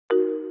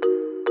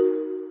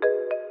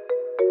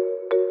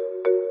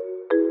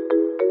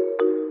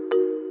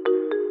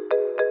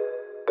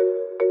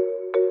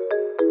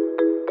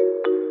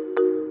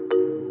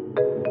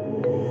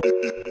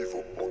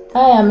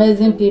Hi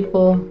amazing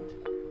people,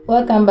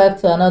 welcome back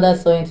to another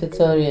sewing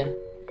tutorial.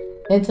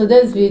 In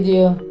today's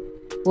video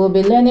we'll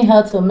be learning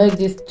how to make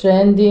this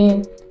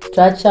trendy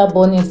stretcher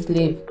boning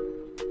sleeve.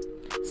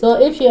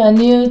 So if you are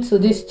new to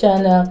this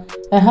channel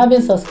and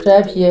haven't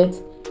subscribed yet,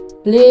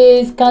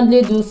 please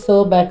kindly do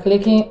so by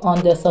clicking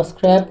on the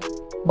subscribe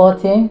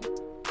button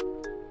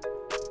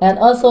and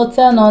also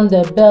turn on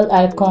the bell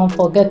icon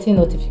for getting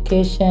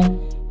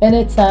notification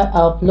anytime I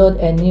upload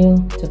a new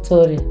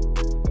tutorial.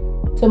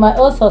 To my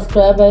old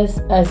subscribers,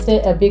 I say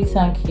a big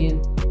thank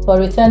you for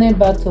returning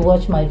back to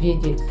watch my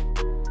videos.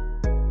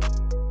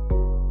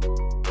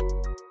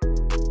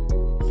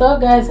 So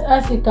guys,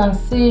 as you can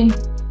see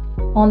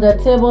on the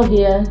table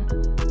here,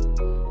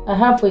 I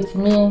have with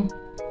me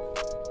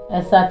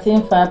a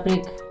satin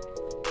fabric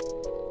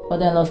for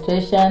the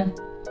illustration.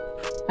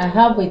 I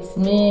have with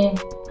me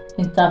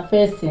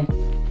interfacing,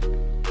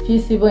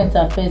 fusible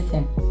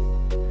interfacing.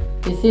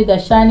 You see the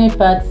shiny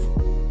parts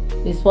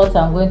is what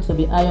I'm going to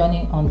be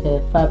ironing on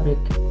the fabric,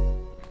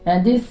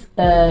 and this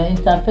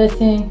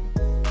interfacing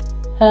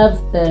helps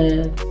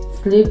the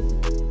sleeve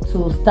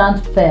to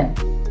stand firm.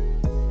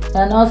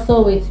 And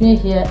also with me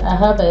here I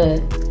have a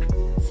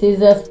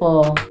scissors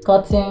for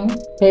cutting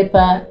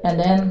paper and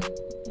then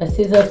a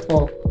scissors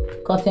for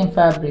cutting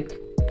fabric.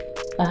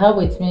 I have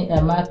with me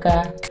a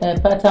marker, a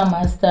pattern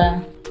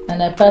master,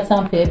 and a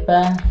pattern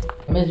paper,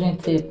 measuring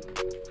tape.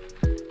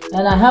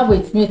 And I have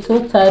with me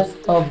two types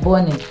of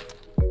boning.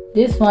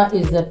 This one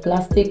is the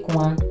plastic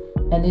one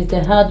and it's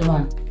the hard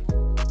one.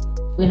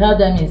 We have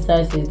them in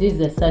sizes. This is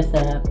the size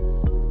I have.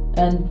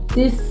 And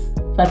this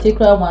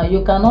particular one,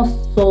 you cannot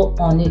sew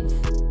on it.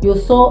 You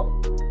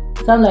sew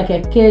something like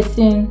a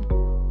casing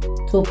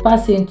to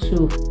pass in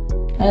through.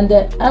 And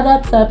the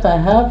other type I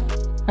have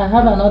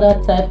another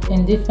type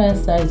in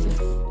different sizes.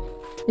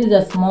 This is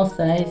a small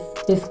size.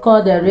 It's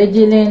called the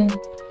Regilin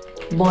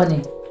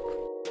boning.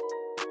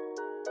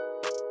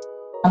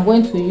 I'm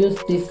going to use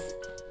this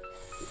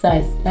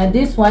size, and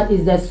this one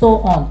is the sew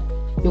on.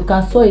 You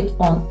can sew it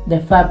on the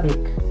fabric.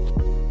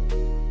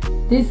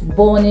 This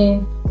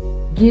boning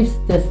gives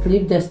the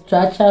sleeve the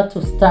structure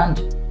to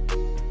stand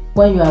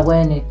when you are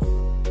wearing it.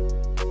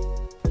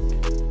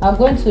 I'm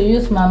going to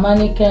use my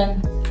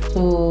mannequin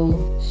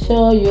to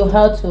show you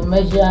how to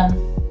measure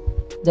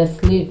the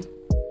sleeve.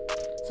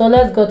 So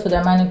let's go to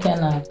the mannequin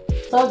now.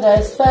 So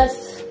guys,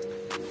 first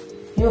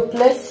you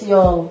place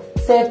your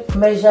tape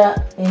measure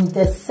in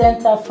the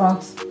center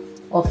front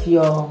of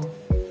your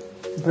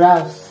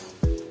blouse,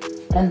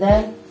 and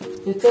then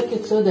you take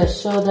it to the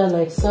shoulder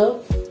like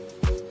so.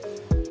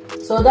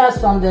 So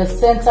that's from the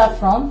center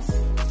front.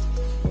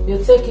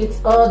 You take it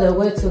all the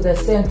way to the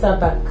center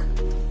back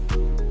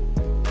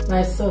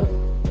like so.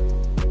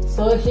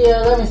 So here,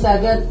 let me say I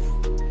get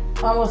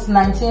almost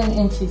 19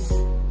 inches.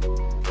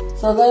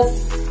 So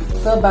let's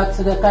go back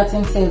to the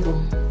cutting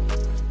table.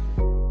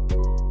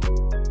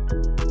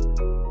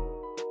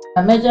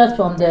 I measured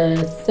from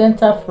the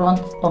center front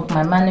of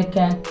my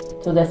mannequin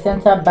to the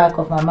center back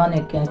of my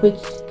mannequin, which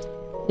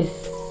is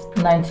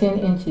 19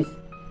 inches.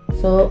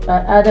 So I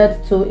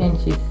added 2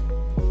 inches,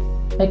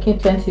 making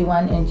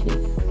 21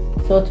 inches.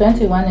 So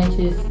 21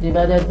 inches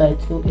divided by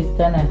 2 is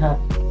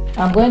 10.5.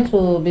 I'm going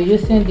to be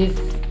using this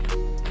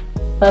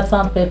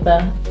pattern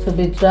paper to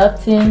be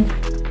drafting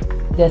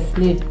the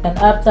sleeve, and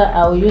after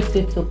I will use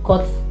it to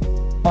cut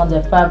on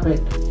the fabric.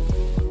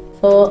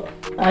 So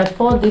I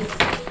fold this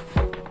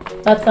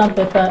pattern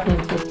paper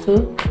into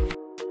 2,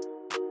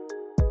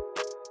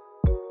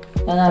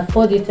 and I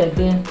fold it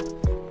again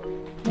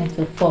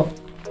into 4.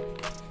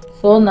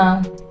 So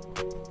now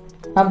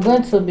I'm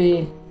going to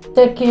be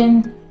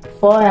taking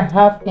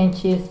 4.5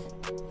 inches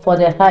for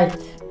the height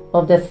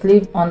of the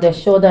sleeve on the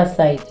shoulder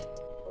side.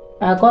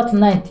 I got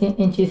 19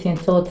 inches in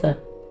total,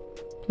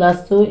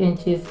 plus 2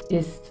 inches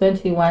is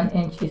 21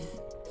 inches.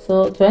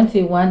 So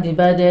 21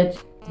 divided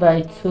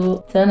by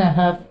 2,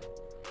 10.5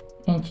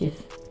 inches.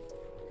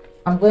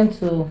 I'm going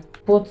to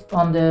put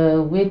on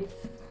the width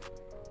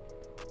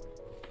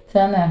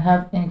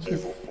 10.5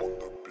 inches,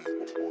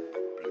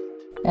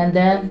 and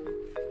then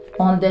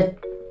on the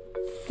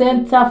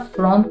center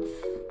front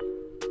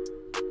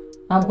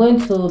I'm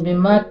going to be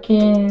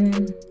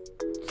marking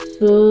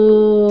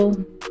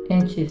 2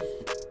 inches.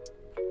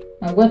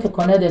 I'm going to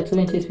connect the 2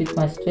 inches with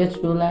my straight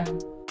ruler,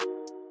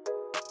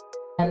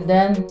 and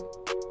then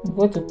I'm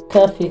going to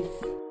curve it.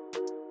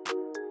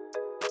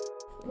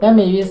 Let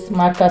me use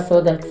marker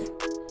so that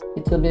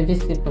it will be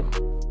visible.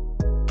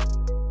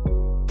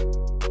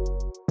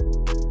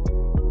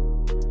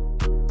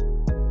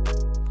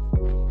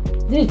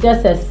 This is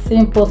just a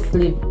simple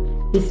sleeve.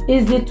 It's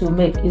easy to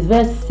make. It's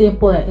very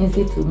simple and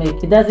easy to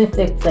make. It doesn't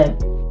take time.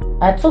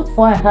 I took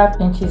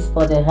 4.5 inches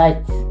for the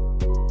height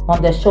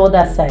on the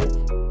shoulder side,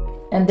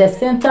 and the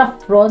center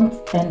front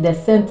and the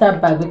center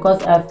back,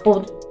 because I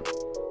fold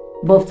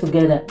both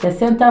together. The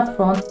center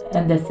front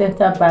and the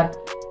center back,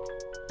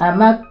 I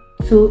mark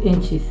 2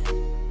 inches.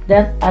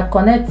 Then I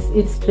connect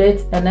it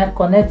straight, and then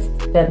connect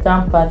the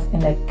down part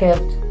in a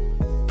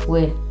curved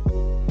way.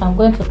 I'm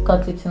going to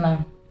cut it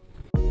now.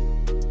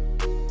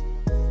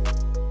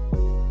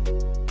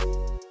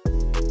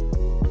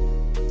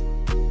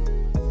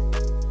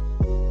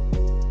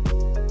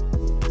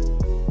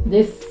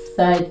 this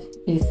side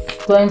is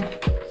going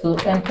to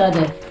enter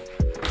the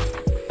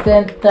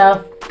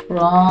center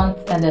front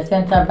and the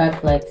center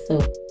back like so.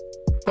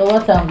 So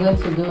what I'm going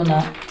to do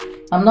now,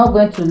 I'm not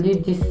going to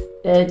leave these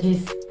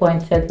edges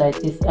pointed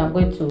like this. I'm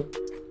going to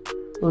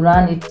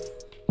run it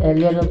a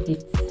little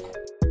bit.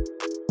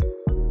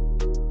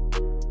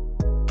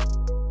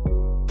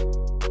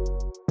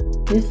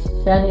 This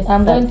shiny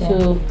I'm going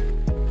to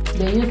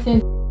be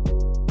using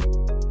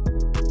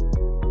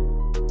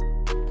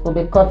to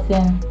be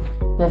cutting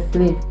the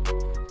sleeve.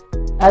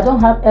 I don't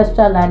have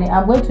extra lining.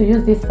 I'm going to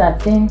use this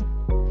satin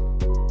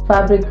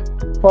fabric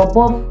for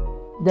both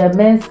the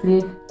main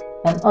sleeve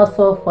and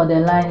also for the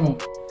lining.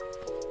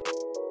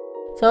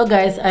 So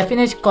guys, I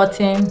finished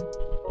cutting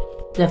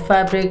the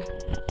fabric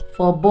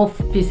for both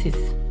pieces.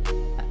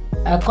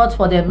 I cut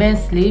for the main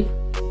sleeve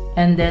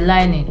and the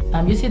lining.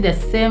 I'm using the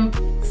same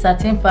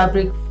satin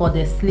fabric for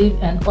the sleeve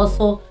and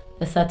also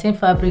the satin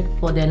fabric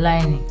for the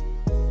lining.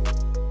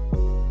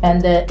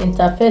 And the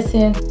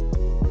interfacing,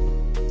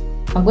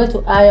 I'm going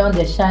to iron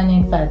the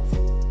shining part.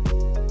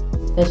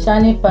 The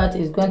shining part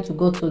is going to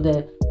go to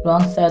the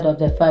wrong side of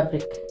the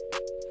fabric.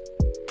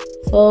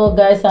 So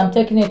guys, I'm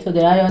taking it to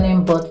the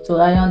ironing board to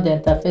iron the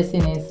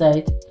interfacing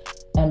inside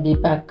and be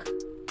back.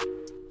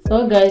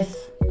 So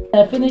guys,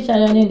 I finished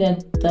ironing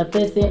the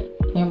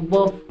interfacing in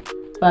both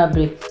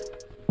fabrics,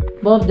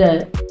 both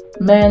the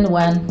main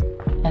one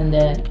and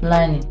the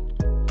lining.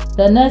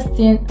 The next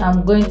thing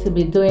I'm going to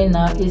be doing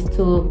now is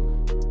to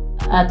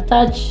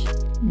attach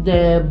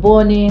the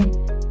boning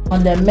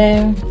on the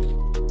main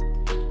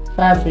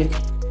fabric,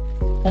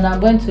 and I'm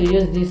going to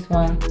use this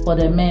one for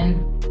the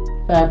main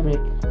fabric.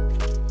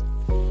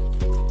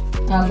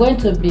 I'm going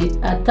to be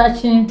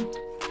attaching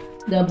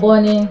the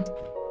boning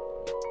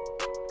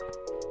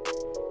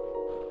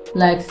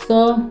like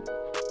so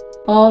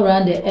all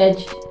around the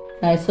edge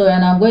like so,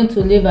 and I'm going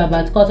to leave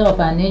about 1/4 of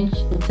an inch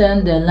to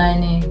turn the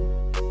lining.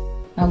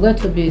 I'm going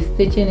to be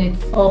stitching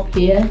it up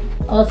here,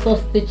 also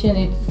stitching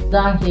it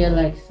down here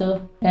like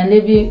so, and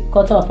leaving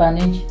 1/4 of an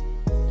inch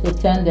to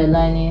turn the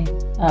lining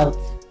out.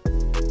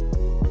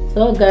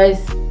 So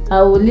guys,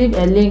 I will leave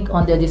a link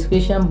on the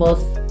description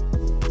box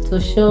to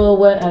show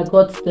where I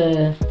got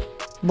the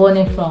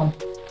boning from.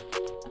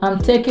 I'm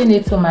taking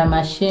it to my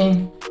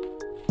machine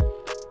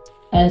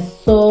and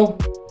sew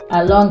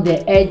along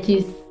the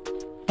edges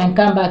and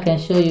come back and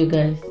show you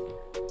guys.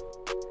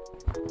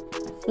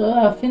 So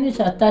I finished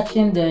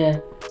attaching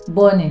the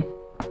boning.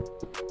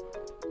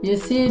 You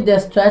see the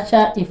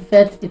structure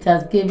effect it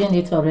has given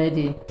it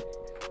already.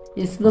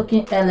 It's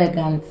looking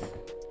elegant.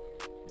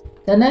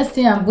 The next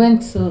thing I'm going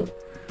to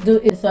do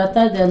is to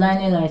attach the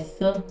lining like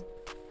so.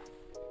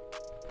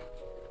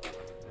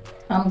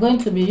 I'm going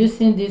to be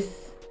using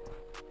this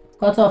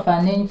 1/4 of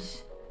an inch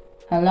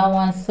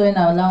allowance, sewing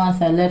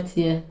allowance I left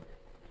here,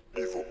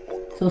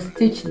 to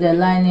stitch the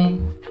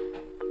lining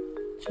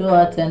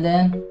throughout and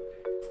then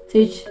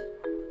stitch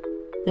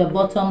the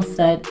bottom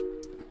side,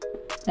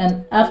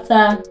 and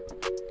after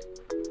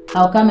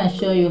I'll come and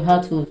show you how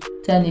to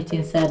turn it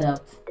inside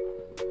out.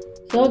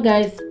 So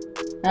guys,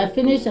 I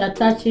finished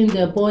attaching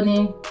the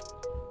boning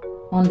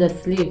on the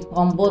sleeve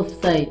on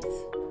both sides.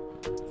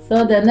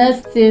 So the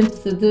next thing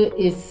to do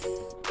is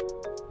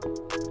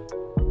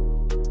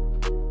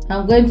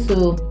I'm going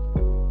to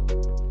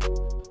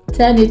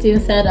turn it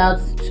inside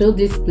out through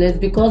this place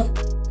because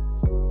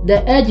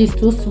the edge is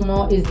too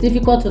small. It's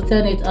difficult to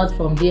turn it out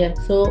from here,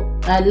 so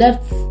I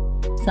left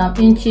some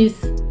inches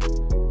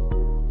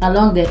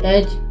along the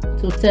edge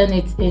to turn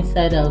it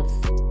inside out.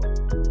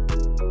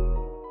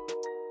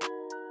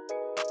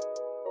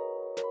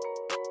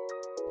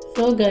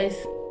 So guys,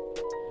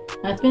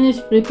 I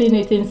finished flipping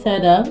it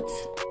inside out,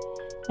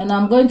 and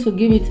I'm going to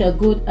give it a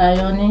good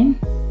ironing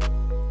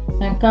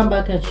and come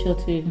back and show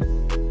to you.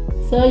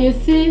 So you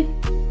see,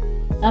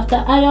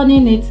 after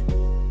ironing it,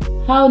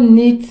 how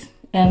neat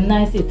and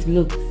nice it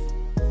looks.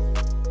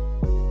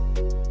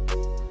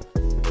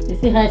 You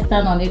see how I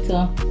stand on it?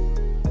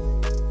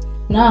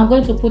 Now I'm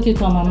going to put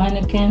it on my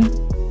mannequin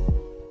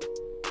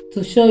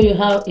to show you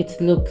how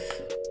it looks.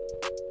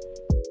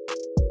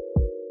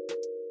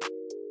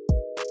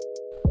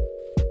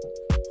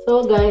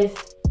 So guys,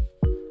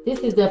 this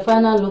is the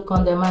final look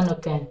on the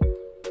mannequin.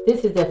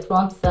 This is the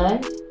front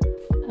side,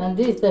 and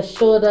this is the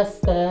shoulder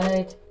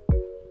side,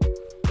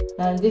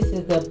 and this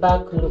is the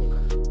back look.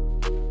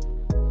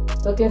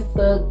 Looking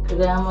so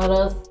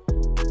glamorous.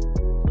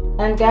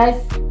 And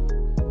guys,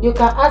 you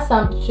can add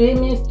some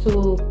trimmings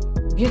to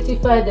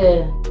beautify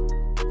the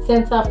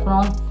center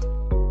front.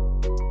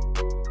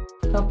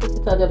 You can put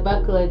it at the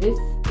back like this.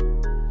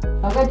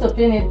 I'm going to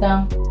pin it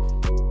down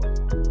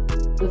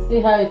to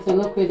see how it will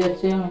look with the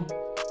trimming.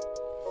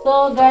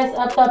 So guys,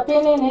 after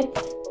pinning it,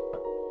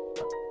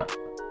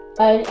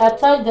 I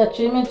attached the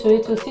trimming to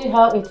it to see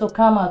how it will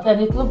come out,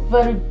 and it looked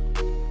very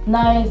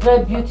nice,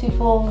 very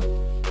beautiful,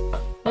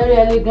 very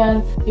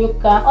elegant. You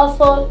can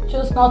also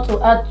choose not to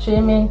add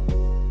trimming,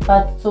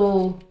 but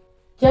to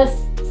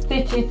just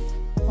stitch it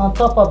on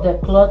top of the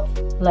cloth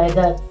like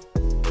that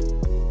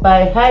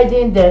by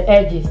hiding the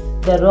edges,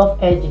 the rough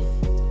edges.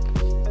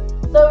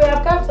 So we are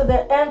have come to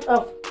the end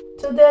of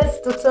today's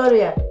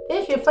tutorial.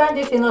 If you find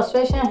this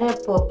illustration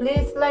helpful,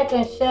 please like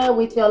and share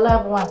with your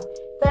loved ones.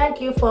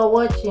 Thank you for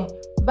watching.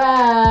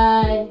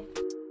 Bye.